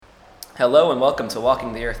Hello and welcome to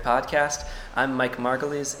Walking the Earth podcast. I'm Mike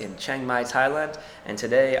Margulies in Chiang Mai, Thailand, and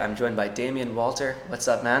today I'm joined by Damien Walter. What's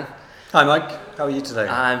up, man? Hi Mike, how are you today?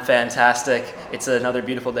 I'm fantastic. It's another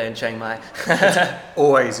beautiful day in Chiang Mai.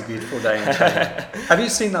 Always a beautiful day in Chiang Mai. Have you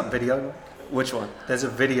seen that video? Which one? There's a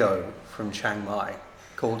video from Chiang Mai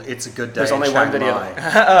called It's a Good Day There's in only Chiang one video. Mai.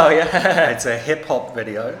 Oh, yeah. It's a hip hop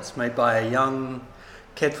video. It's made by a young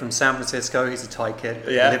kid from San Francisco. He's a Thai kid.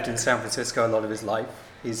 Yeah. He lived in San Francisco a lot of his life.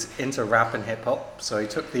 He's into rap and hip hop. So he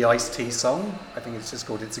took the Ice-T song, I think it's just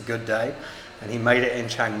called It's a Good Day, and he made it in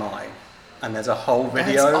Chiang Mai. And there's a whole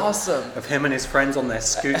video That's awesome. of him and his friends on their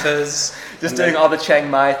scooters. Just doing all the Chiang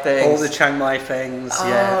Mai things. All the Chiang Mai things,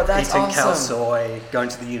 Oh, that's eating awesome. khao soi, going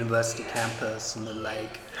to the university campus and the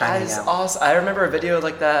lake, That hanging is out. awesome. I remember a video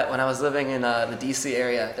like that when I was living in the DC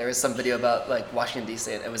area. There was some video about like Washington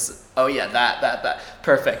DC, and it was that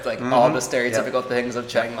perfect, like all the stereotypical things of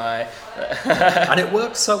Chiang Mai. And it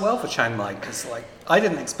works so well for Chiang Mai because, like, I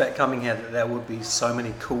didn't expect coming here that there would be so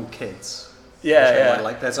many cool kids. in Chiang Mai. Yeah.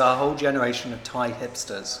 Like, there's a whole generation of Thai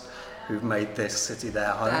hipsters who've made this city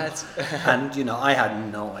their home. That's- And, I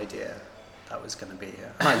had no idea that was going to be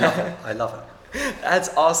here. I love it. I love it. That's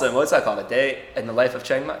awesome. What's that called? A day in the life of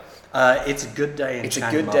Chiang Mai? It's a good day in It's Chiang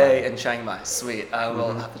a good Mai. day in Chiang Mai. Sweet. I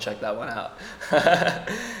will have to check that one out.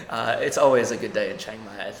 It's always a good day in Chiang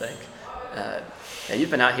Mai, I think. Yeah,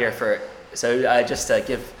 you've been out here just to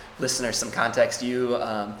give listeners some context, you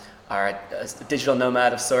are a digital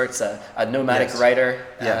nomad of sorts, a nomadic Yes. writer,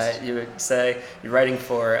 Yes. you would say. You're writing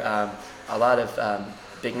for a lot of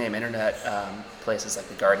big name internet places like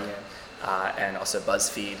The Guardian and also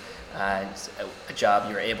BuzzFeed, and a job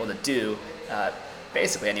you're able to do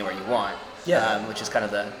basically anywhere you want, Yeah. which is kind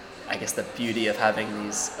of the beauty of having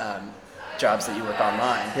these jobs that you work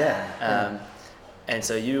online. Yeah. And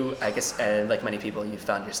so you, I guess, and like many people, you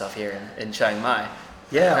found yourself here in Chiang Mai.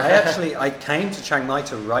 Yeah, I came to Chiang Mai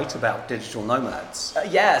to write about digital nomads.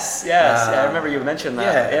 Yes, I remember you mentioned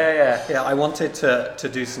that. Yeah. I wanted to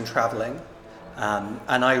do some traveling,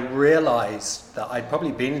 and I realized that I'd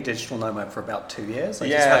probably been a digital nomad for about 2 years. I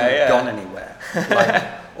just hadn't gone anywhere. Like,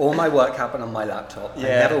 all my work happened on my laptop. I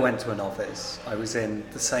never went to an office. I was in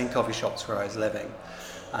the same coffee shops where I was living.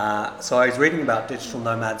 So I was reading about digital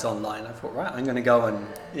nomads online. I thought, right, I'm going to go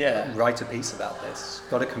and write a piece about this.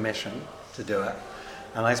 Got a commission to do it.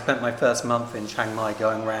 And I spent my first month in Chiang Mai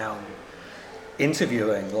going around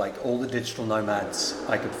interviewing like all the digital nomads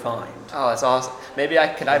I could find. Oh, that's awesome. Maybe I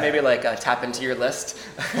tap into your list?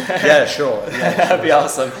 Yeah, sure. That'd be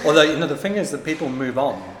awesome. Although, the thing is that people move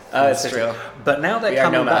on. from the That's city. true. But now they're We are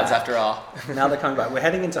coming nomads back. after all. Now they're coming back. We're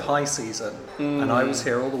heading into high season, and I was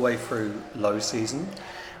here all the way through low season.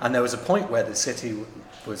 And there was a point where the city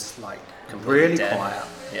was like really dead. quiet.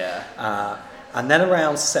 Yeah. And then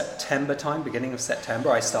around September time, beginning of September,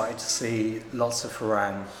 I started to see lots of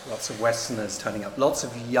Farang, lots of Westerners turning up, lots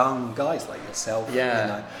of young guys like yourself,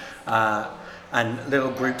 and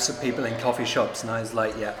little groups of people in coffee shops. And I was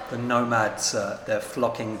like, yeah, the nomads, they're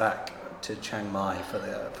flocking back to Chiang Mai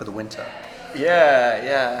for the winter.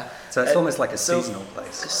 Yeah. So it's almost like a seasonal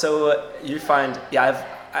place. So you find,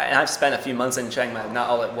 I've spent a few months in Chiang Mai, not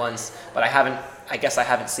all at once, but I guess I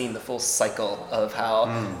haven't seen the full cycle of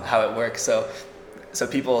how it works. So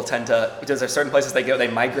people tend to, because there's certain places they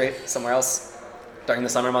migrate somewhere else during the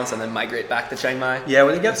summer months and then migrate back to Chiang Mai. Yeah,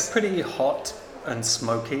 well, it gets pretty hot and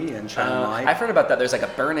smoky in Chiang Mai. I've heard about that. There's like a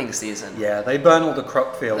burning season. Yeah, they burn all the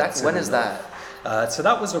crop fields. When is that? So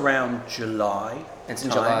that was around July. It's in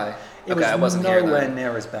time. July. It Okay, I was wasn't here nowhere then.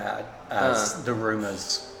 near as bad as the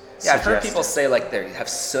rumors. Yeah, I've heard suggested. people say like they have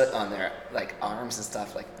soot on their like arms and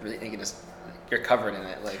stuff. Like really, you're covered in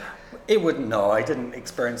it. Like It wouldn't. No, I didn't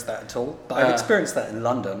experience that at all. But I've experienced that in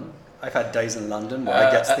London. I've had days in London where I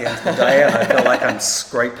get to the end of the day and I feel like I'm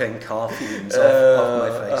scraping car fumes off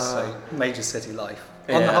my face. So major city life.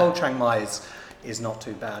 On the whole, Chiang Mai is not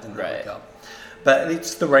too bad in that regard. But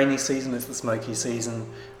it's the rainy season, it's the smoky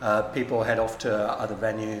season. People head off to other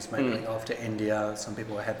venues, maybe off to India. Some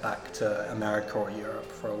people head back to America or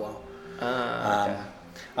Europe for a while.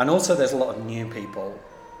 And also there's a lot of new people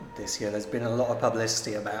this year. There's been a lot of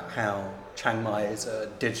publicity about how Chiang Mai is a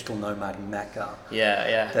digital nomad mecca.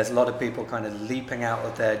 yeah. There's a lot of people kind of leaping out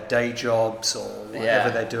of their day jobs or whatever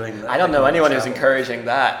they're doing. I don't know anyone who's encouraging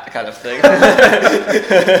that kind of thing.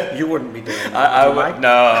 You wouldn't be doing that. I would you, would Mike?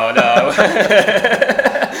 no.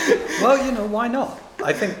 Well, why not?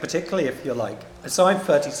 I think particularly if you're like, so I'm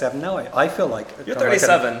 37 now. I feel like You're like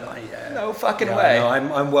 37? yeah. No fucking Yeah, way. No,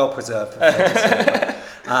 I'm well preserved. For 37.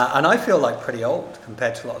 And I feel like pretty old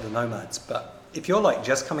compared to a lot of the nomads. But if you're like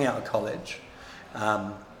just coming out of college,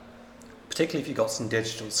 particularly if you've got some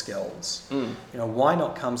digital skills, why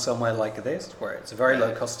not come somewhere like this where it's a very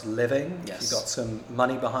low cost of living, Yes. you've got some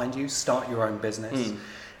money behind you, start your own business,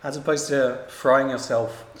 as opposed to throwing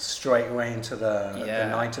yourself straight away into the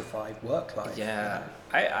 9-to-5 work life. Yeah,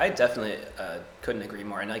 I definitely couldn't agree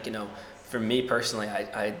more. And for me personally,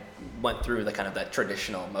 I went through the kind of the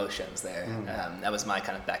traditional motions there. That was my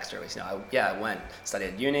kind of backstory. I went,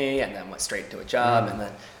 studied at uni, and then went straight to a job, and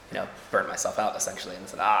then burnt myself out essentially, and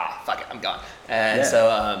said, fuck it, I'm gone. And so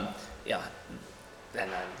and then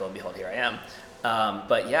lo and behold, here I am.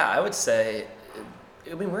 But yeah, I would say,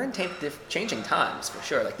 we're in changing times for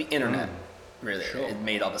sure. Like the internet, really, it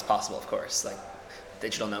made all this possible. Of course, like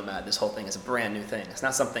digital nomad, this whole thing is a brand new thing. It's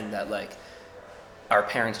not something that like our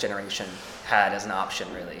parents' generation had as an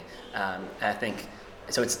option, really. And I think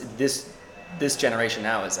so. It's this generation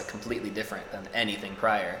now is completely different than anything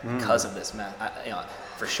prior because of this, man.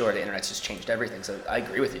 For sure, the internet's just changed everything. So I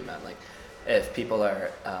agree with you, man. Like, if people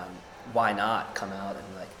are, why not come out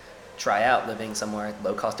and like try out living somewhere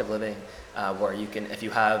low cost of living, where you can, if you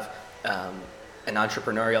have an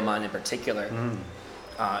entrepreneurial mind in particular,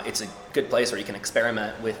 it's a good place where you can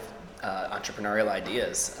experiment with entrepreneurial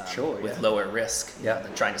ideas with lower risk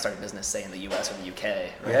than trying to start a business, say in the US or the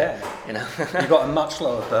UK. Right? Yeah, you've got a much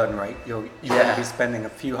lower burn rate. You're going to be spending a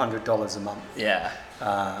few $100s a month.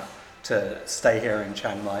 To stay here in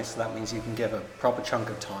Chiang Mai, so that means you can give a proper chunk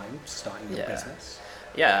of time to starting your business.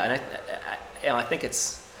 Yeah, and I think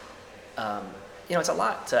it's it's a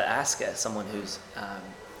lot to ask someone who's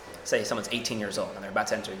say someone's 18 years old and they're about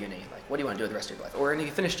to enter uni, like, what do you want to do with the rest of your life? Or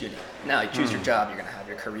you finished uni. Now you choose your job, you're going to have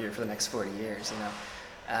your career for the next 40 years,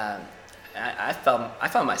 I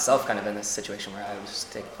found myself kind of in this situation where I was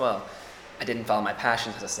just I didn't follow my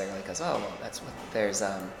passions necessarily because,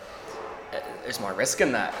 there's more risk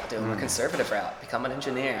in that. Do a more conservative route, become an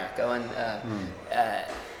engineer, go and,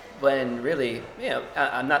 when really,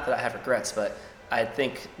 I'm not that I have regrets, but I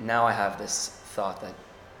think now I have this thought that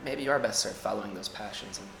maybe you are best served following those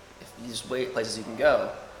passions, and if you just wait places you can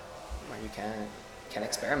go where you can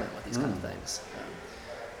experiment with these kind of things.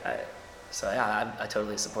 I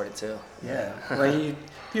totally support it too. Yeah, well, if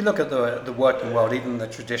you look at the working world, even the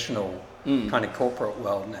traditional kind of corporate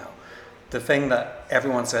world now, the thing that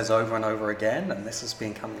everyone says over and over again, and this has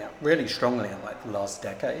been coming out really strongly in like the last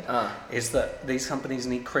decade, is that these companies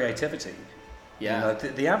need creativity. Yeah.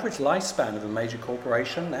 The average lifespan of a major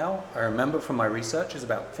corporation now, I remember from my research, is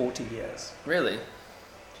about 40 years. Really?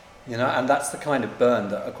 And that's the kind of burn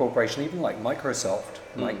that a corporation, even like Microsoft,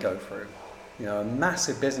 might go through. A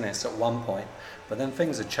massive business at one point, but then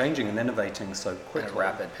things are changing and innovating so quickly. At a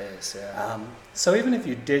rapid pace, yeah. So even if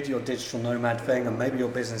you did your digital nomad thing and maybe your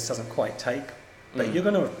business doesn't quite take, but you're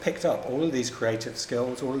going to have picked up all of these creative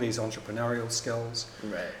skills, all of these entrepreneurial skills,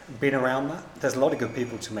 been around that. There's a lot of good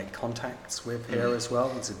people to make contacts with here as well.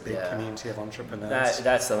 There's a big community of entrepreneurs.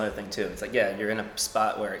 That's the other thing too. It's like, you're in a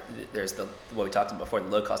spot where there's what we talked about before, the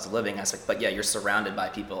low cost of living aspect, but you're surrounded by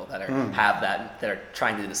people that that are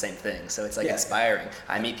trying to do the same thing. So it's like inspiring.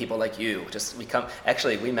 I meet people like you.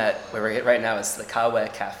 We met where we're right now is the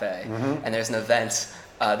Kawe Cafe, and there's an event.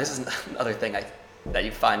 This is another thing that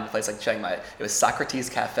you find in a place like Chiang Mai. It was Socrates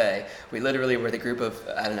Cafe. We literally were the group of,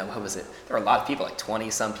 I don't know, what was it? There were a lot of people, like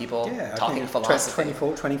 20-some people talking philosophy.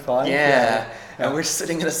 24, 25. Yeah. And we're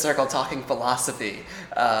sitting in a circle talking philosophy.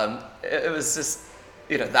 It was just,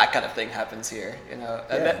 that kind of thing happens here.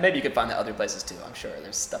 Maybe you could find that other places too. I'm sure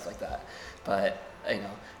there's stuff like that. But,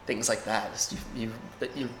 things like that. Just you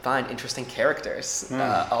find interesting characters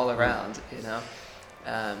all around,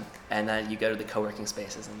 and then you go to the co-working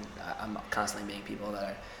spaces, and I'm constantly meeting people that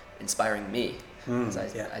are inspiring me.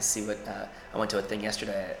 I see what I went to a thing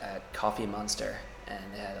yesterday at Coffee Monster, and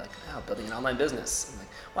they had building an online business. I'm like,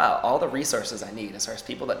 wow, all the resources I need as far as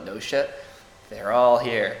people that know shit, they're all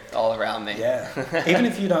here, all around me. Yeah. Even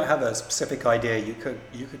if you don't have a specific idea, you could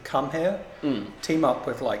come here, team up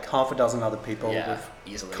with like half a dozen other people with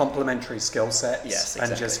easily complementary skill sets,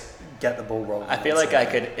 and just get the ball rolling. I feel like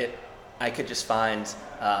I could just find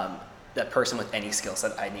that person with any skill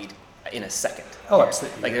set I need in a second. Oh,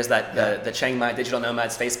 absolutely. Like there's the Chiang Mai Digital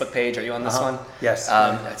Nomads Facebook page. Are you on this one? Yes.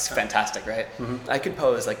 It's fantastic, right? I could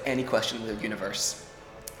pose like any question in the universe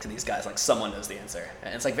to these guys, like someone knows the answer.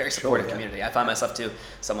 And it's like very supportive community. I find myself too,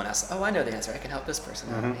 someone asks, I know the answer, I can help this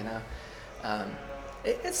person out,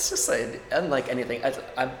 It's just like, unlike anything,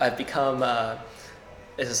 I've become,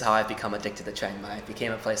 this is how I've become addicted to Chiang Mai. It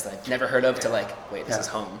became a place that I've never heard of to like, wait, this is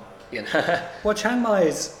home. Well, Chiang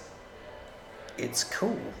Mai it's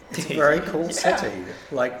cool. It's a very cool city.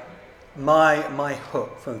 Like my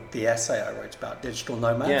hook for the essay I wrote about digital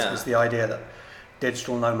nomads was the idea that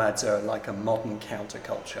digital nomads are like a modern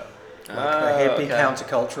counterculture. like the hippie okay.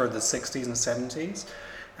 counterculture of the 60s and 70s.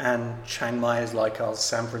 And Chiang Mai is like our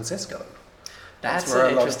San Francisco. That's where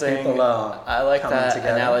an a lot of interesting. people are I like coming that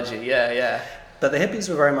together. analogy. Yeah, yeah. But the hippies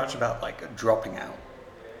were very much about like dropping out,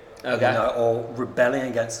 Okay. you know, or rebelling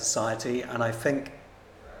against society. And I think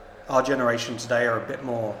our generation today are a bit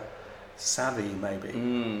more savvy,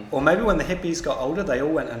 maybe. Or maybe when the hippies got older, they all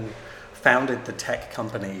went and founded the tech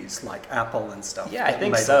companies like Apple and stuff. Yeah, I that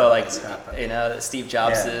think made so. all Like, this happen. you know, the Steve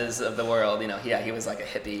Jobses of the world. You know, he was like a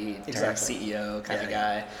hippie turned Exactly. CEO kind of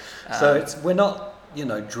Yeah, guy. So we're not, you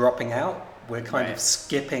know, dropping out. We're kind Right. of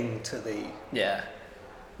skipping to the yeah.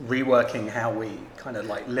 reworking how we kind of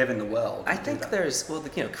like live in the world. I and do think that. there's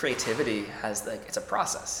creativity has like it's a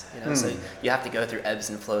process, you know. So you have to go through ebbs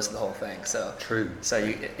and flows of the whole thing. So True. So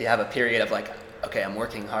you have a period of like, okay, I'm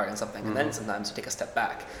working hard on something, and then sometimes you take a step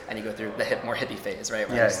back and you go through the more hippie phase, right,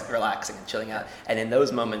 where you're just relaxing and chilling out. And in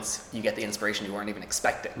those moments, you get the inspiration you weren't even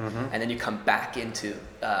expecting, and then you come back into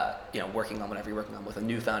working on whatever you're working on with a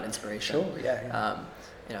newfound inspiration. Sure. Yeah.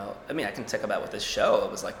 You know, I mean, I can talk about with this show,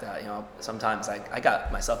 it was like that, you know, sometimes I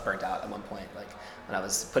got myself burnt out at one point, like when I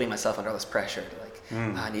was putting myself under all this pressure to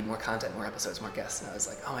like, I need more content, more episodes, more guests, and I was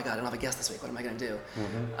like, oh my God, I don't have a guest this week, what am I going to do?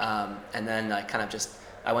 And then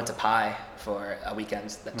I went to Pi for a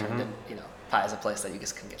weekend that turned in, you know, Pi is a place that you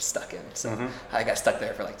just can get stuck in. So I got stuck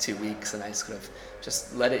there for like 2 weeks, and I just sort of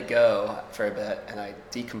just let it go for a bit, and I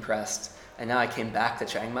decompressed. And now I came back to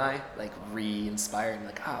Chiang Mai, like re-inspired, and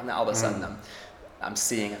like, oh, now all of a sudden I'm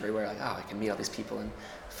seeing everywhere, like, oh, I can meet all these people and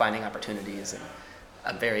finding opportunities, and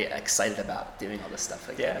I'm very excited about doing all this stuff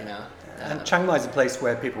again, you know. And Chiang Mai is a place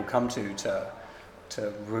where people come to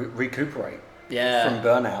recuperate from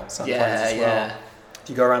burnout sometimes as well. Yeah. If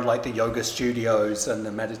you go around like the yoga studios and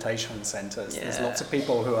the meditation centers, there's lots of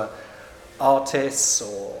people who are artists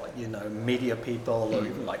or, you know, media people or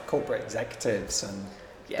even like corporate executives, and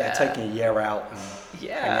they're taking a year out and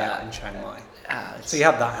hanging out in Chiang Mai. So you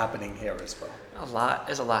have that happening here as well.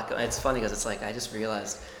 There's a lot going. It's funny because it's like I just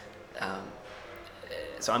realized.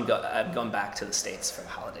 So I'm going back to the States for the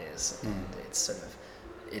holidays, and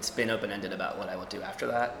it's been open-ended about what I will do after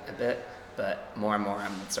that a bit. But more and more,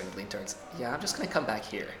 I'm starting to lean towards, I'm just going to come back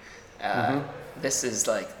here. This is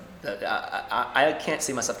like, I can't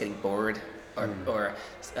see myself getting bored or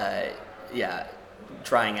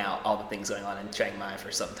trying out all the things going on in Chiang Mai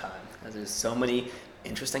for some time. There's so many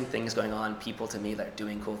interesting things going on, people to meet that are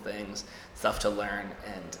doing cool things, stuff to learn,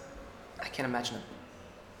 and I can't imagine a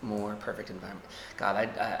more perfect environment. God,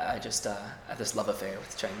 I just have this love affair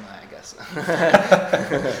with Chiang Mai, I guess.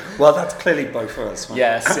 Well, that's clearly both of us. Right?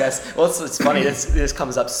 Yes. Well, it's funny. This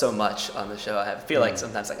comes up so much on the show. I feel like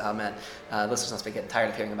sometimes, like, oh man, listeners must be getting tired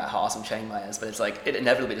of hearing about how awesome Chiang Mai is. But it's like it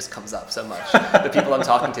inevitably just comes up so much. The people I'm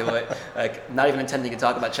talking to, like, not even intending to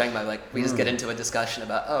talk about Chiang Mai, like, we just get into a discussion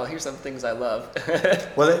about, oh, here's some things I love.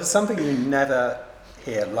 Well, it's something you never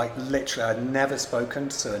hear. Like, literally, I've never spoken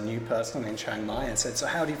to a new person in Chiang Mai and said, so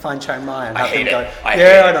how do you find Chiang Mai? And I hate it.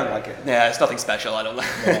 I don't like it. Yeah, it's nothing special. I don't like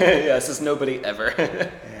it. This is nobody ever.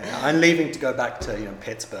 I'm leaving to go back to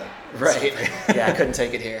Pittsburgh. Right. Yeah, I couldn't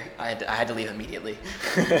take it here. I had to leave immediately.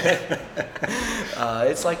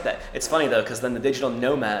 It's like that. It's funny though, because then the digital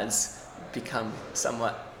nomads become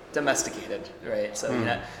somewhat domesticated, right?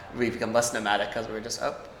 So we become less nomadic because we're just,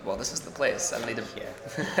 this is the place. I don't need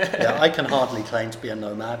to. I can hardly claim to be a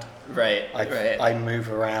nomad. Right. I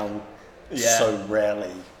move around so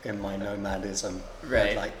rarely in my nomadism.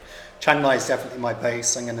 Right. Like, Chiang Mai is definitely my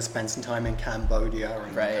base. I'm going to spend some time in Cambodia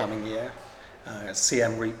in the coming year.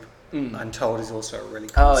 Siem Reap, I'm told, is also a really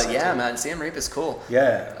cool city. Man, Siem Reap is cool.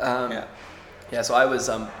 Yeah. So I was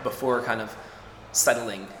before kind of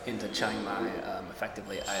settling into Chiang Mai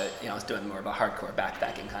effectively. I was doing more of a hardcore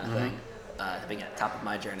backpacking kind of thing, being at the top of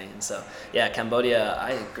my journey. And so Cambodia,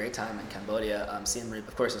 I had a great time in Cambodia. Siem Reap,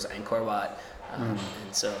 of course, was Angkor Wat. And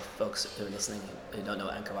so folks who are listening who don't know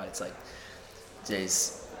Angkor Wat, it's like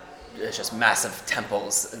there's just massive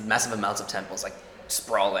temples, massive amounts of temples, like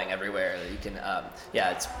sprawling everywhere. You can,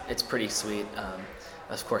 it's pretty sweet.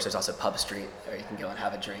 Of course, there's also Pub Street where you can go and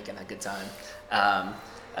have a drink and a good time.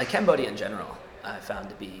 Cambodia in general, I found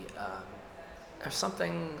to be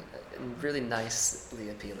something really nicely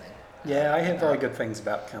appealing. Yeah, I hear very good things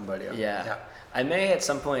about Cambodia. Yeah. I may at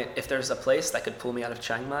some point, if there's a place that could pull me out of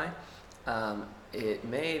Chiang Mai, it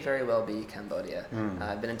may very well be Cambodia.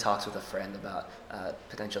 I've been in talks with a friend about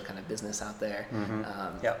potential kind of business out there. And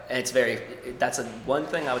that's one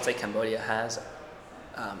thing I would say Cambodia has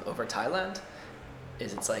over Thailand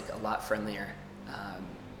is it's like a lot friendlier.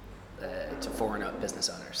 to foreign business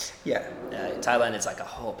owners. Yeah. Thailand is like a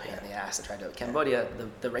whole pain in the ass to try to do it. Cambodia,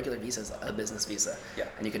 the regular visa is a business visa,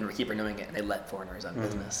 and you can keep renewing it, and they let foreigners on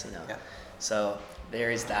business. So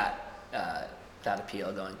there is that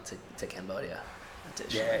appeal going to Cambodia.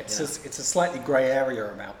 It's a slightly grey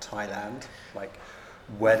area about Thailand, like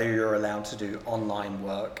whether you're allowed to do online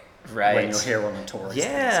work when you're here on a tourist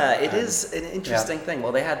visa. It is an interesting thing.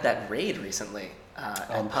 Well, they had that raid recently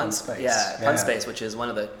on Punspace. Punspace, which is one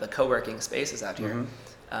of the co-working spaces out here.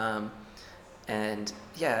 And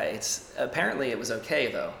it's apparently it was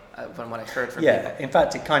okay though, from what I heard from people. In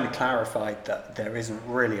fact, it kind of clarified that there isn't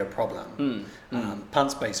really a problem.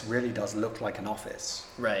 Punspace really does look like an office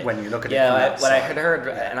when you look at it from outside. What I had heard,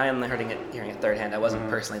 and I am hearing it third hand. I wasn't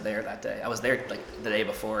personally there that day. I was there like the day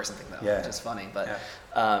before or something though, which is funny. But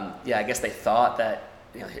I guess they thought that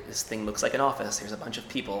this thing looks like an office. Here's a bunch of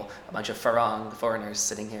people, a bunch of foreigners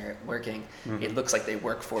sitting here working. It looks like they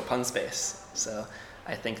work for Punspace. So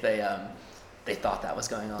I think they thought that was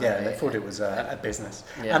going on. They thought it was a business.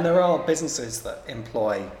 And there are businesses that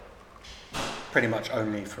employ pretty much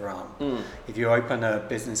only Farang. If you open a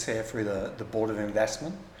business here through the Board of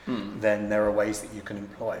Investment, then there are ways that you can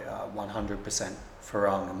employ 100%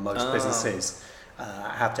 Farang, and most businesses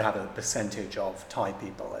have to have a percentage of Thai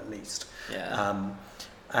people at least.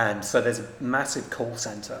 And so there's a massive call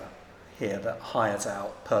center here that hires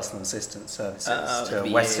out personal assistant services to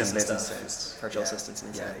Western businesses. Virtual assistants.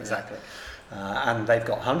 Exactly. And they've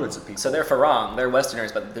got hundreds of people. So they're Farang, they're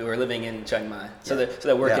Westerners, but they were living in Chiang Mai. So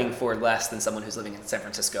they're working for less than someone who's living in San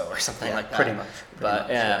Francisco or something like that. Pretty much.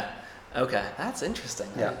 Okay, that's interesting.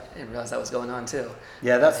 I didn't realize that was going on too.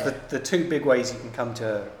 Yeah, that's the two big ways you can come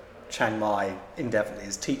to Chiang Mai indefinitely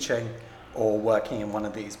is teaching or working in one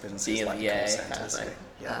of these businesses like call centers.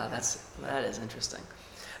 That is interesting.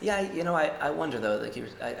 I wonder though, like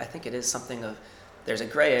I think it is something of, there's a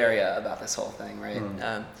gray area about this whole thing, right?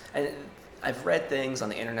 And I've read things on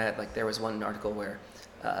the internet, like there was one article where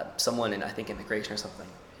someone in, I think, immigration or something,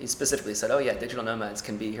 he specifically said, digital nomads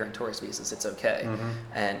can be here on tourist visas, it's okay.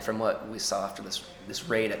 And from what we saw after this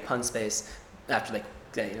raid at Punspace, after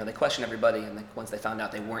they questioned everybody, and once they found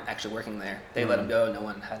out they weren't actually working there, they let them go, no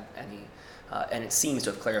one had any, and it seems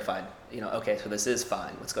to have clarified, okay, so this is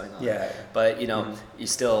fine, what's going on. But, you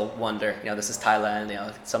still wonder, this is Thailand,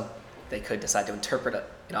 they could decide to interpret it.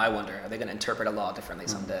 I wonder, are they going to interpret a law differently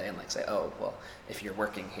someday and say, oh, well, if you're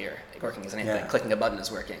working here, working is anything, clicking a button is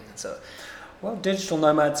working. So, well, digital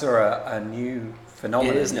nomads are a new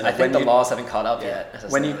phenomenon. It is. I think the laws haven't caught up yet.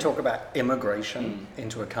 When you talk about immigration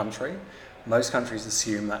into a country, most countries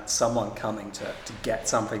assume that someone coming to get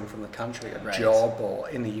something from the country, a job, or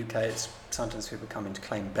in the UK, it's sometimes people coming to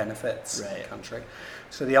claim benefits in the country.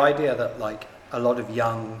 So the idea that like a lot of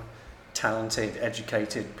young, talented,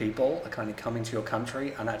 educated people are kind of coming to your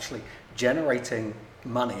country and actually generating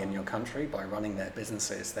money in your country by running their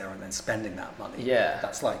businesses there and then spending that money.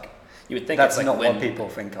 That's like, you would think that's it's like not what people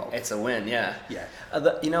think of. It's a win,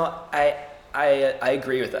 I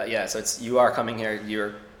agree with that. So you are coming here,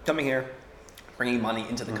 you're coming here, bringing money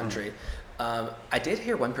into the country. I did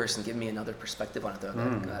hear one person give me another perspective on it though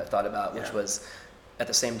that I thought about, which was at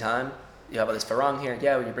the same time, you have all this Farang here,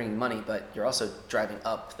 you're bringing money, but you're also driving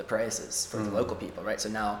up the prices for the local people, right? So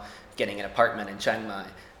now getting an apartment in Chiang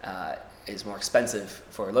Mai is more expensive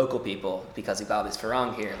for local people because you've got all these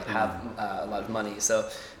Farang here that have a lot of money. So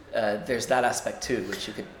there's that aspect too, which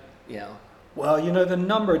you could, Well, the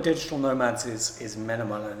number of digital nomads is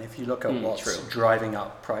minimal, and if you look at what's driving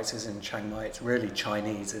up prices in Chiang Mai, it's really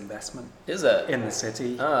Chinese investment. Is it? In the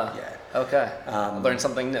city. Okay. Learned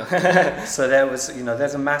something new. So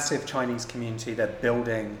there's a massive Chinese community. They're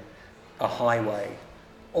building a highway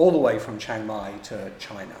all the way from Chiang Mai to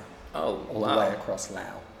China. All the way across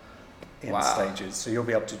Laos in stages. So you'll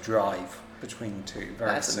be able to drive between the two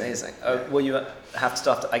very That's soon. Amazing. Well, you have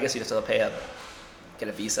to I guess you have to get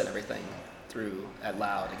a visa and everything through at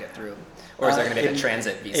Laos to get through, or is there going to be a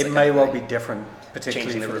transit visa? It may well be different,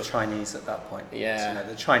 particularly for the Chinese at that point. So,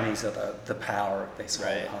 the Chinese are the power of this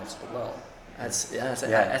whole part of the world.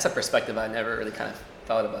 That's a perspective I never really kind of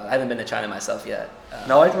thought about. I haven't been to China myself yet.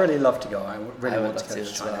 No, I'd really love to go. I really want to go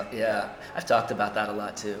to China. Well. I've talked about that a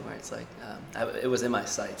lot too, where it's like it was in my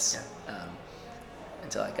sights.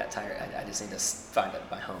 Until I got tired, I just need to find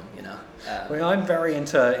my home, Well, I'm very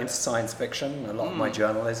into science fiction. A lot of my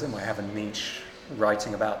journalism, I have a niche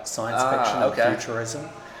writing about science fiction and futurism.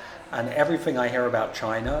 And everything I hear about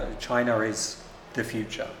China is the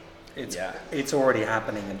future. It's already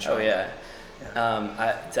happening in China.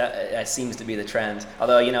 That seems to be the trend.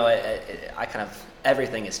 Although, I kind of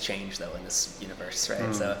everything has changed though in this universe,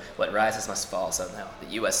 right? So what rises must fall. So now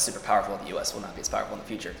the U.S. is super powerful. The U.S. will not be as powerful in the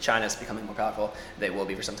future. China is becoming more powerful. They will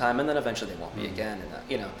be for some time, and then eventually they won't be again.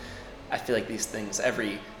 And I feel like these things,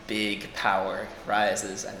 every big power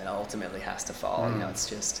rises and then ultimately has to fall. It's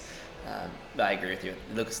just. I agree with you.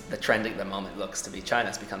 It looks, the trend at the moment looks to be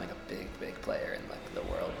China's becoming a big player in like the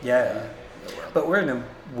world. Yeah. The world. But we're in a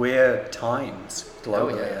weird times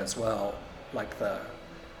globally as well. Like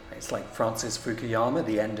it's like Francis Fukuyama,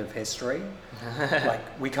 the end of history. Like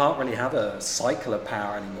we can't really have a cycle of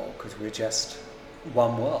power anymore because we're just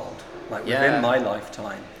one world. Like within my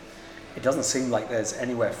lifetime, it doesn't seem like there's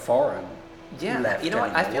anywhere foreign left. You know what?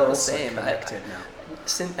 Anymore. I feel we're the also same. Connected now.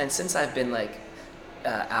 Since I've been like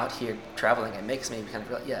out here traveling, it makes me kind of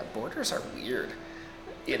realize, borders are weird.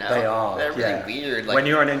 They are. They're really weird. Like, when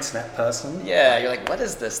you're an internet person. Yeah, you're like, what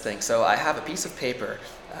is this thing? So I have a piece of paper,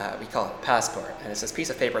 we call it a passport, and it's this piece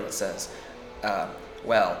of paper that says,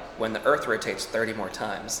 well, when the Earth rotates 30 more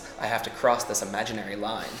times, I have to cross this imaginary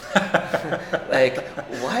line. Like,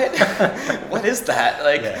 what? What is that?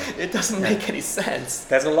 Like, it doesn't make any sense.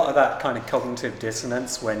 There's a lot of that kind of cognitive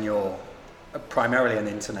dissonance when you're primarily an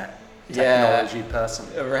internet technology person.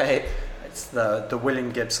 Right. It's the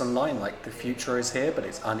William Gibson line, like the future is here, but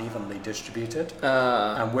it's unevenly distributed.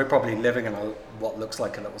 And we're probably living in what looks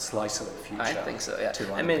like a little slice of the future. I think so, yeah.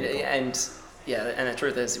 I mean, and the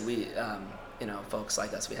truth is we, folks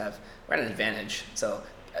like us, we're at an advantage. So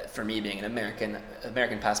for me being an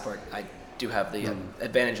American passport, I do have the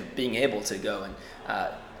advantage of being able to go and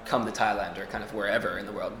come to Thailand or kind of wherever in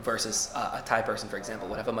the world versus a Thai person, for example,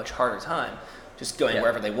 would have a much harder time just going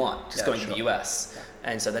wherever they want, just going to the US. Yeah.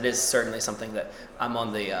 And so that is certainly something that I'm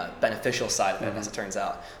on the beneficial side of it, as it turns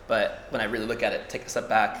out. But when I really look at it, take a step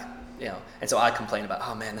back, and so I complain about,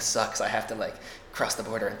 oh man, this sucks. I have to like cross the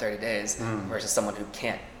border in 30 days versus someone who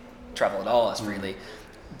can't travel at all as freely.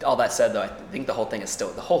 All that said, though, I think the whole thing is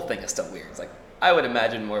still weird. It's like, I would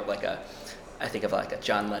imagine more of like I think of like a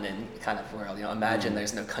John Lennon kind of world, imagine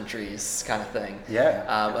there's no countries kind of thing.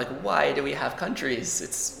 Yeah. Like, why do we have countries?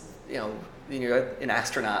 It's, you're an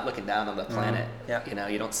astronaut looking down on the planet.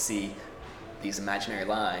 You don't see these imaginary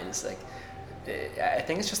lines. Like, I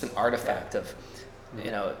think it's just an artifact of,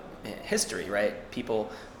 history, right?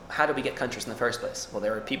 People, how did we get countries in the first place? Well,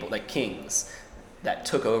 there were people like kings that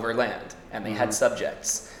took over land and they had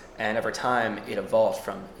subjects. And over time, it evolved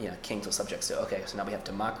from kings with subjects to, okay, so now we have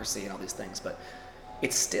democracy and all these things. But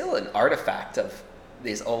it's still an artifact of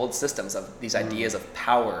these old systems, of these ideas of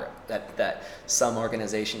power, that some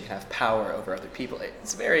organization can have power over other people.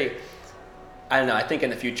 It's very, I don't know, I think in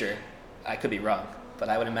the future, I could be wrong, but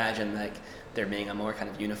I would imagine like there being a more kind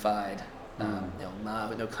of unified,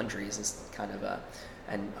 no countries is kind of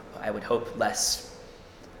and I would hope less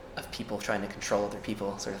of people trying to control other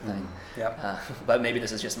people, sort of thing. But maybe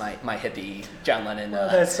this is just my hippie John Lennon. Well,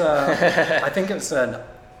 there's, I think it's an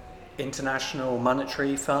International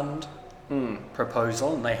Monetary Fund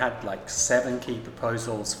proposal, and they had like 7 key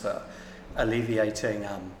proposals for alleviating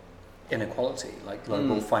inequality, like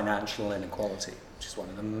global financial inequality, which is one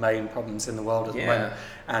of the main problems in the world at the moment.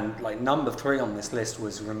 And like number 3 on this list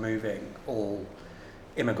was removing all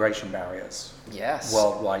immigration barriers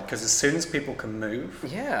worldwide, because as soon as people can move,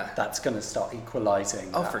 that's going to start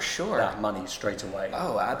equalizing for sure that money straight away.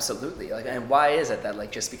 Oh, absolutely. Like, and why is it that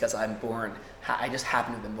like just because I just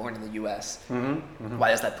happen to have been born in the US,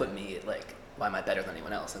 why does that put me like, why am I better than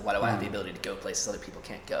anyone else? Like, why do I have the ability to go places other people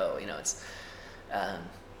can't go? It's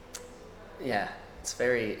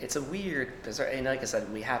it's a weird, and like I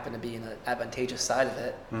said, we happen to be in the advantageous side of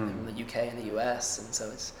it in the UK and the US, and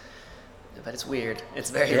so but it's weird. It's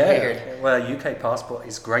very weird. Well, a UK passport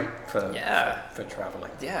is great for traveling.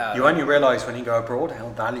 Yeah. You only realise when you go abroad how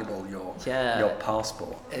valuable your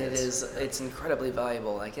passport is. It's incredibly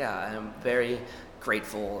valuable. Like, I'm very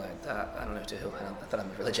grateful. I don't know to who. I thought I'm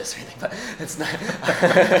religious or anything, but it's not.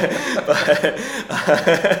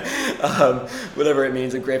 but whatever it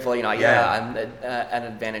means, I'm grateful. I'm an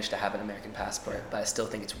advantage to have an American passport, but I still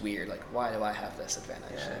think it's weird. Like, why do I have this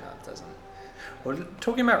advantage? It doesn't. Well,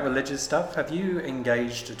 talking about religious stuff, have you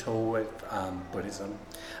engaged at all with Buddhism?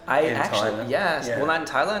 I actually, Thailand? Well, not in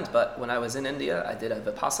Thailand, but when I was in India, I did a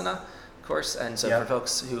Vipassana course. And so for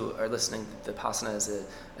folks who are listening, Vipassana is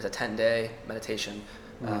a 10-day meditation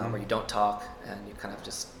where you don't talk and you kind of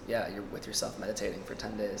just, you're with yourself meditating for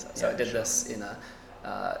 10 days. So I did this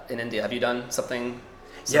in India. Have you done something?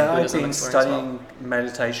 I've been studying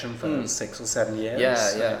meditation for 6 or 7 years.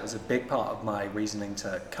 It was a big part of my reasoning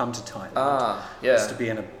to come to Thailand. Was to be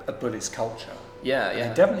in a Buddhist culture. And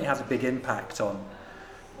it definitely has a big impact on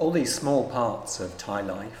all these small parts of Thai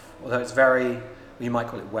life. Although it's very you might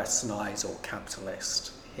call it westernized or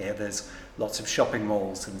capitalist. Here there's lots of shopping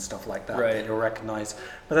malls and stuff like that that you'll recognize.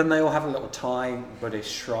 But then they all have a little Thai Buddhist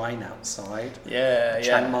shrine outside.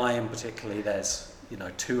 Chiang Mai in particularly, there's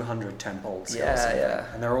 200 temples.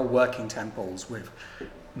 And they're all working temples with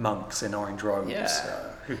monks in orange robes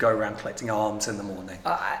who go around collecting alms in the morning.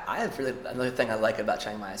 I have another thing I like about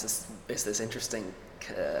Chiang Mai is this interesting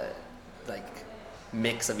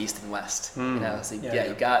mix of East and West.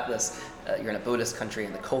 You got this. You're in a Buddhist country,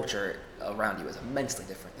 and the culture around you is immensely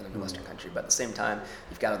different than in a Western country. But at the same time,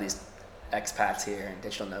 you've got all these expats here and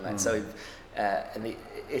digital nomads. So,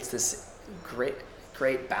 it's this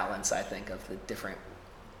great balance, I think, of the different,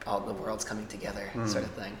 all the worlds coming together sort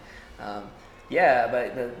of thing. But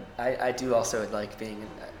I do also like being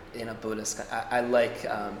in a Buddhist. I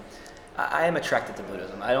am attracted to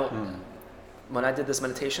Buddhism. I don't. When I did this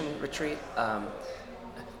meditation retreat,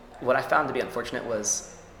 what I found to be unfortunate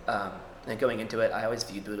was, and going into it, I always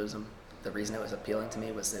viewed Buddhism. The reason it was appealing to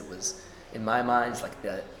me was it was, in my mind, like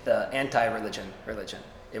the anti-religion.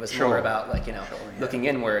 It was more about looking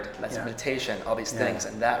inward. That's meditation, all these things,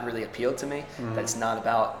 and that really appealed to me. That's not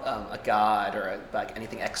about a god or like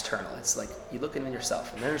anything external. It's like you look in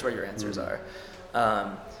yourself, and there's where your answers are.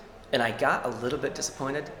 And I got a little bit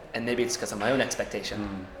disappointed, and maybe it's because of my own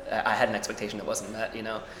expectation. I had an expectation that wasn't met,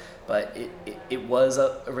 but it was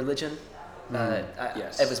a religion.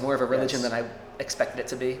 It was more of a religion than I expected it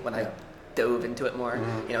to be when I dove into it more.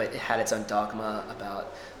 It had its own dogma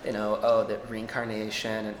about the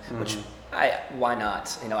reincarnation, and which why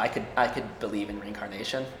not? I could believe in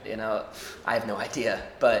reincarnation. I have no idea,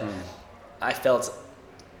 but I felt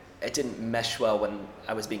it didn't mesh well when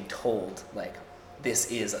I was being told like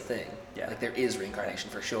this is a thing. Like there is reincarnation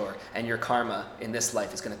for sure, and your karma in this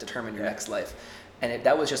life is going to determine your next life. And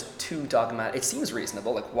that was just too dogmatic. It seems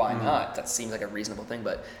reasonable, like why not? That seems like a reasonable thing,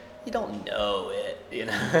 but you don't know it,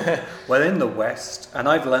 Well, in the West, and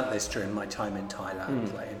I've learnt this during my time in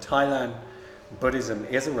Thailand. Like in Thailand, Buddhism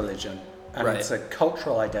is a religion, and it's a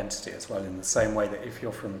cultural identity as well. In the same way that if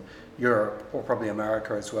you're from Europe or probably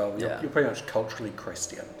America as well, you're pretty much culturally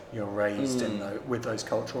Christian. You're raised with those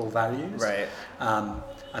cultural values,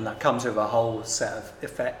 and that comes with a whole set of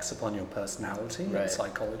effects upon your personality and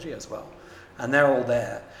psychology as well. And they're all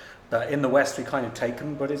there. But in the West, we kind of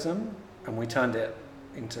taken Buddhism and we turned it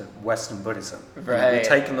into Western Buddhism. We've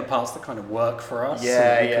taken the parts that kind of work for us,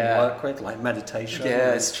 that we can work with, like meditation.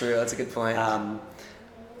 Yeah, it's true. That's a good point.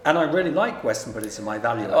 And I really like Western Buddhism. I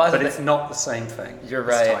value it, but it's not the same thing. You're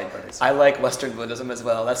right. Thai Buddhism. I like Western Buddhism as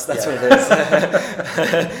well. That's what it is.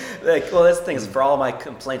 That's the thing is, for all my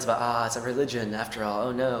complaints about it's a religion after all.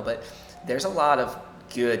 Oh no, but there's a lot of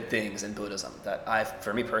good things in Buddhism that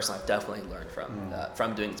for me personally, I've definitely learned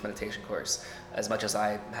from doing this meditation course. As much as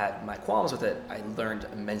I had my qualms with it, I learned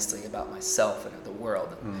immensely about myself and the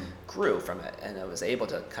world, and grew from it, and I was able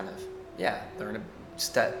to kind of learn to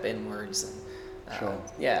step inwards. And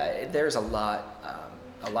there's a lot.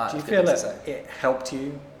 Do you feel that it helped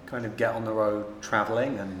you kind of get on the road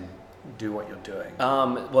traveling and do what you're doing?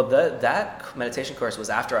 Well, that meditation course was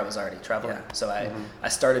after I was already traveling. So I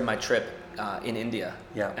started my trip in India.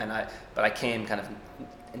 But I came kind of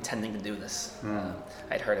intending to do this.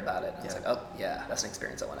 I'd heard about it. And I was like, that's an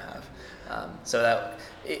experience I want to have.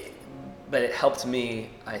 But it helped me,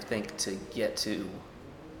 I think, to get to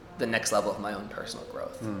the next level of my own personal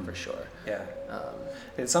growth, for sure.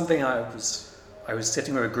 It's something I was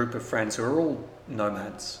sitting with a group of friends who are all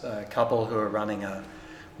nomads, a couple who are running a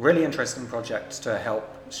really interesting project to help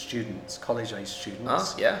students, college-age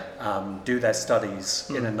students, do their studies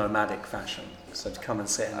in a nomadic fashion. So to come and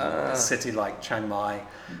sit in a city like Chiang Mai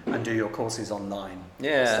and do your courses online,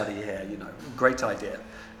 study here, great idea.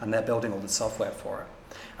 And they're building all the software for it.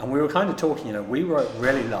 And we were kind of talking, we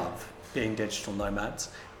really love being digital nomads.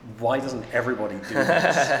 Why doesn't everybody do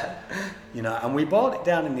this? And we boiled it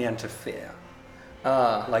down in the end to fear.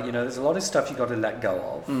 There's a lot of stuff you got to let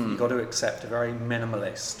go of. You got to accept a very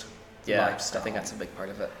minimalist lifestyle. I think that's a big part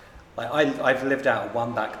of it. I've lived out of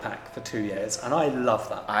one backpack for 2 years, and I love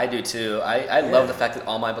that. I do too. I love the fact that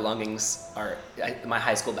all my belongings are my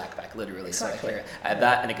high school backpack, literally. Exactly. So I have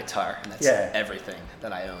that and a guitar, and that's everything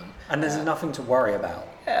that I own. And there's nothing to worry about.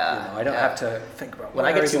 I don't have to think about. When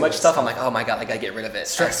I get too much stuff, I'm like, oh my god, I gotta get rid of it.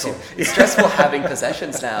 Stressful. It's stressful having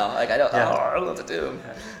possessions now. I don't know what to do.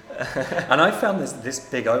 And I found this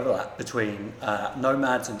big overlap between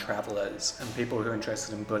nomads and travelers and people who are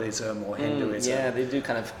interested in Buddhism or Hinduism. Yeah, they do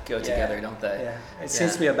kind of go together, don't they? Yeah. It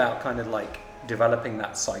seems to be about kind of like developing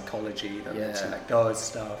that psychology that lets you let go of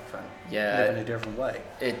stuff and live in a different way.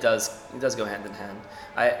 It does go hand in hand.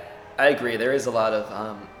 I agree. There is a lot of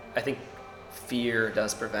I think fear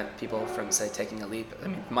does prevent people from, say, taking a leap. I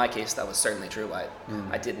mean, in my case, that was certainly true.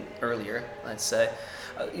 I didn't earlier, let's say.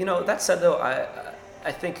 That said, though,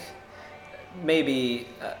 I think maybe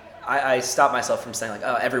I stopped myself from saying, like,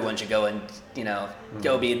 oh, everyone should go and,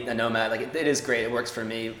 go be a nomad. Like, it is great. It works for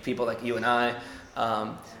me. People like you and I.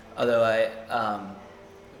 Although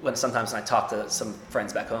sometimes when I talk to some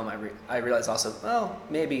friends back home, I realize also, well,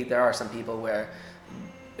 maybe there are some people where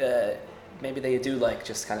maybe they do like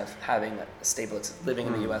just kind of having a stable, living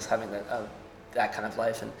in the U.S., having that kind of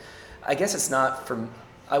life. And I guess it's not for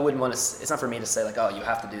me to say, like, oh, you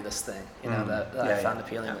have to do this thing, that I found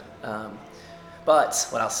appealing. Yeah. But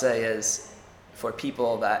what I'll say is, for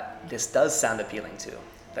people that this does sound appealing to,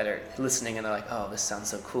 that are listening and they're like, oh, this sounds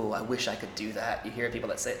so cool, I wish I could do that. You hear people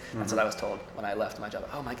that say, that's what I was told when I left my job.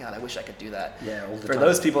 Oh my God, I wish I could do that. Yeah, all the For time.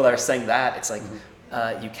 those people that are saying that, it's like,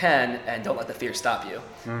 you can, and don't let the fear stop you.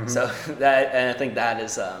 So and I think that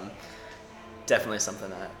is definitely something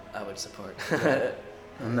that I would support. Yeah.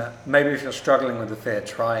 And maybe if you're struggling with the fear,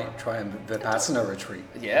 try a Vipassana retreat.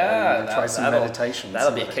 Yeah, try some meditation.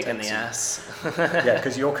 That'll be a kick in the ass. Yeah,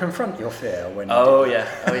 because you'll confront your fear when you do that.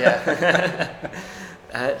 Oh yeah.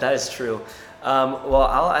 That is true. Well,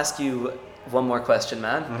 I'll ask you one more question,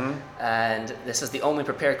 man. And this is the only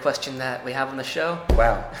prepared question that we have on the show.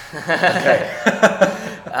 Wow. Okay.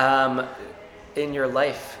 In your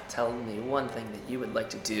life, tell me one thing that you would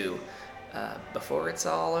like to do before it's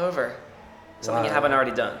all over. Something you haven't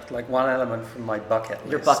already done. Like one element from my bucket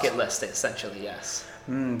list. Your bucket list, essentially, yes.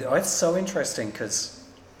 It's so interesting because,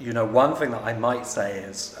 one thing that I might say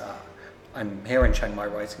is I'm here in Chiang Mai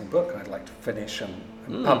writing a book and I'd like to finish and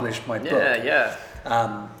publish my book. Yeah.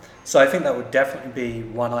 So I think that would definitely be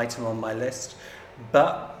one item on my list.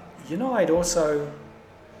 But, I'd also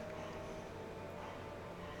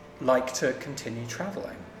like to continue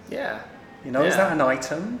traveling. Yeah. Is that an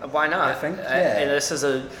item? Why not? I think, And this is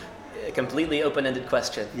a completely open-ended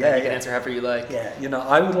question. Yeah, you can answer however you like. Yeah,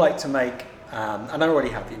 I would like to make, and I already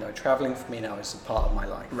have, traveling for me now is a part of my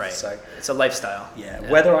life. Right. So it's a lifestyle. Yeah.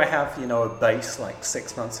 Whether I have, a base like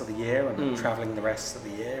 6 months of the year and I'm traveling the rest of the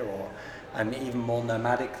year, or I'm even more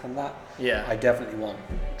nomadic than that. Yeah. I definitely want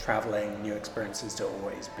traveling, new experiences to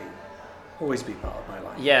always be part of my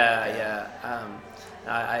life. Yeah.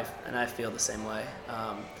 I feel the same way.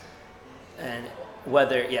 And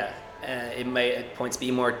whether, it may at points be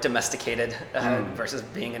more domesticated versus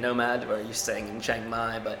being a nomad, or you're staying in Chiang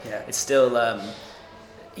Mai, but it's still,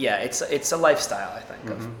 it's a lifestyle, I think,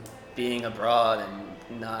 of being abroad and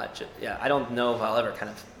not. I don't know if I'll ever kind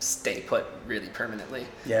of stay put really permanently.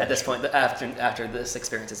 At this point, after this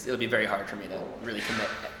experience, it'll be very hard for me to really commit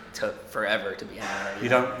to forever to be anywhere.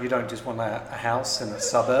 You don't just want a house in a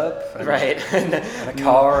suburb, right? And a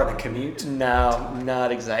car and a commute. No,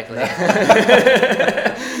 not exactly.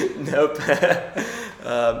 Nope.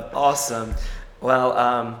 Awesome. Well,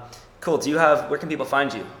 cool. Where can people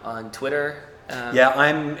find you? On Twitter?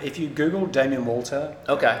 If you Google Damien Walter,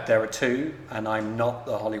 okay, there are two, and I'm not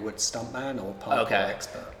the Hollywood stuntman or parkour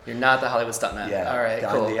expert. You're not the Hollywood stuntman. Yeah, all right,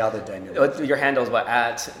 cool. I'm the other Damien Walter. Your handle is what?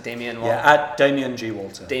 At Damien Walter? Yeah, at Damien G.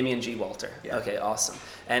 Walter. Damien G. Walter. Yeah. Okay, awesome.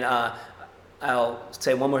 And I'll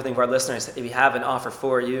say one more thing for our listeners. If we have an offer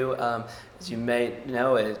for you, as you may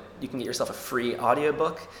know, you can get yourself a free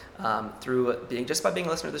audiobook by being a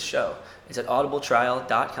listener to this show. It's at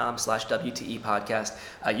audibletrial.com/WTE podcast.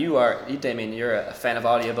 You Damien, you're a fan of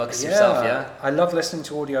audiobooks yourself, yeah? I love listening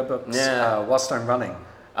to audiobooks whilst I'm running.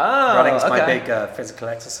 Oh, Running's my big physical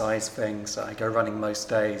exercise thing, so I go running most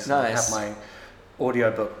days. Nice. And I have my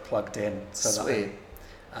audiobook plugged in so Sweet.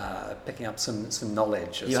 that I'm picking up some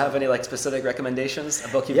knowledge. You have any specific recommendations? A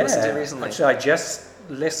book you've listened to recently? Actually, I just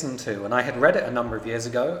listened to, and I had read it a number of years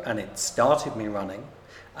ago, and it started me running,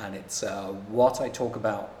 and it's What I Talk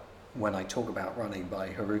About When I Talk About Running by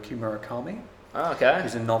Haruki Murakami. Oh, okay.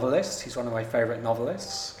 He's a novelist. He's one of my favorite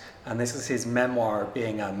novelists, and this is his memoir of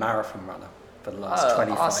being a marathon runner for the last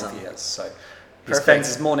 25 years. So he spends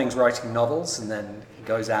his mornings writing novels, and then he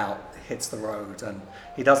goes out, hits the road, and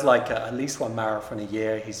he does at least one marathon a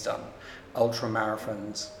year. He's done ultra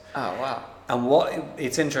marathons. Oh, wow. And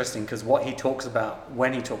it's interesting because what he talks about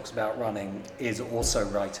when he talks about running is also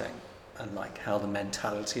writing, and how the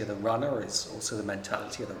mentality of the runner is also the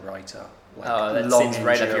mentality of the writer. That seems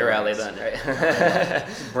right up your alley then, right?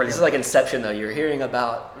 Brilliant. This is like Inception, though. You're hearing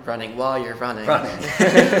about running while you're running.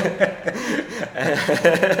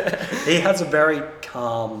 He has a very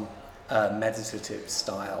calm, meditative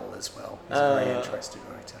style as well. He's a very interesting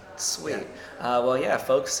writer. Sweet.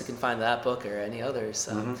 Folks, you can find that book or any others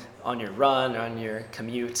on your run, on your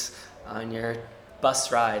commute, on your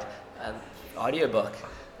bus ride, audiobook.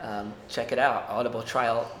 Check it out,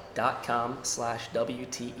 audibletrial.com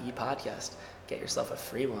patreon.com/WTE podcast. Get yourself a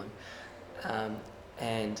free one.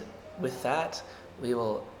 And with that, we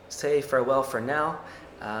will say farewell for now.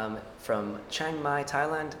 From Chiang Mai,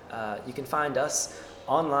 Thailand, you can find us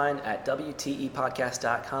online at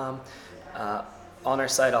WTEpodcast.com. On our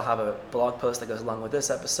site, I'll have a blog post that goes along with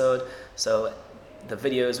this episode. So the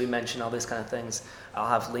videos we mentioned, all these kind of things, I'll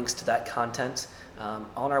have links to that content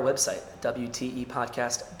on our website,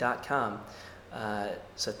 WTEpodcast.com.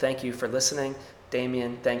 So thank you for listening.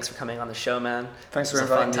 Damien, thanks for coming on the show, man. Thanks for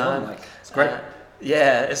inviting me on, Mike. It's great.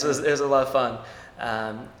 Yeah, it was a lot of fun.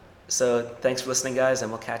 So thanks for listening, guys,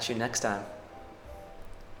 and we'll catch you next time.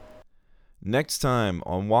 Next time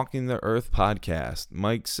on Walking the Earth podcast,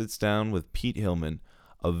 Mike sits down with Pete Hillman,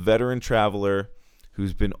 a veteran traveler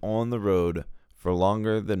who's been on the road for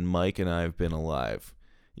longer than Mike and I have been alive.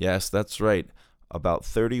 Yes, that's right. About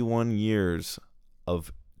 31 years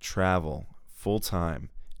of travel, full time.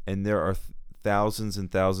 And there are thousands and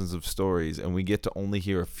thousands of stories, and we get to only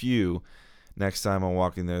hear a few next time on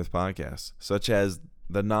Walking the Earth podcast, such as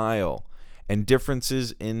the Nile and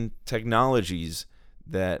differences in technologies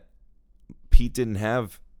that Pete didn't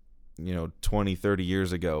have, 20, 30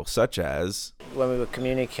 years ago, such as... When we were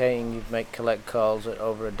communicating, you'd make collect calls at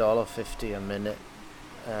over $1.50 a minute.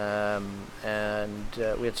 And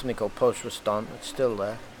we had something called Post Restant. It's still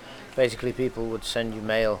there. Basically, people would send you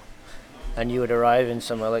mail, and you would arrive in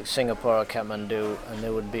somewhere like Singapore or Kathmandu, and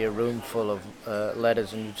there would be a room full of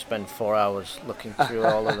letters, and you'd spend 4 hours looking through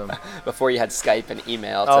all of them. Before you had Skype and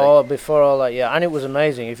email. Before all that, yeah. And it was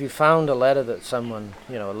amazing. If you found a letter that someone,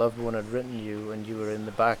 a loved one had written you, and you were in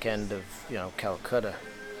the back end of, Calcutta,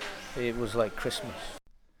 it was like Christmas.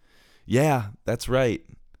 Yeah, that's right.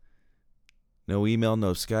 No email,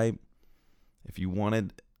 no Skype. If you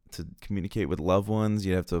wanted to communicate with loved ones,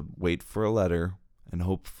 you'd have to wait for a letter. And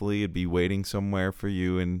hopefully it'd be waiting somewhere for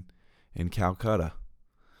you in Calcutta.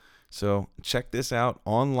 So check this out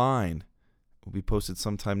online. It will be posted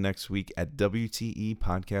sometime next week at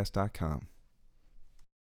WTEpodcast.com.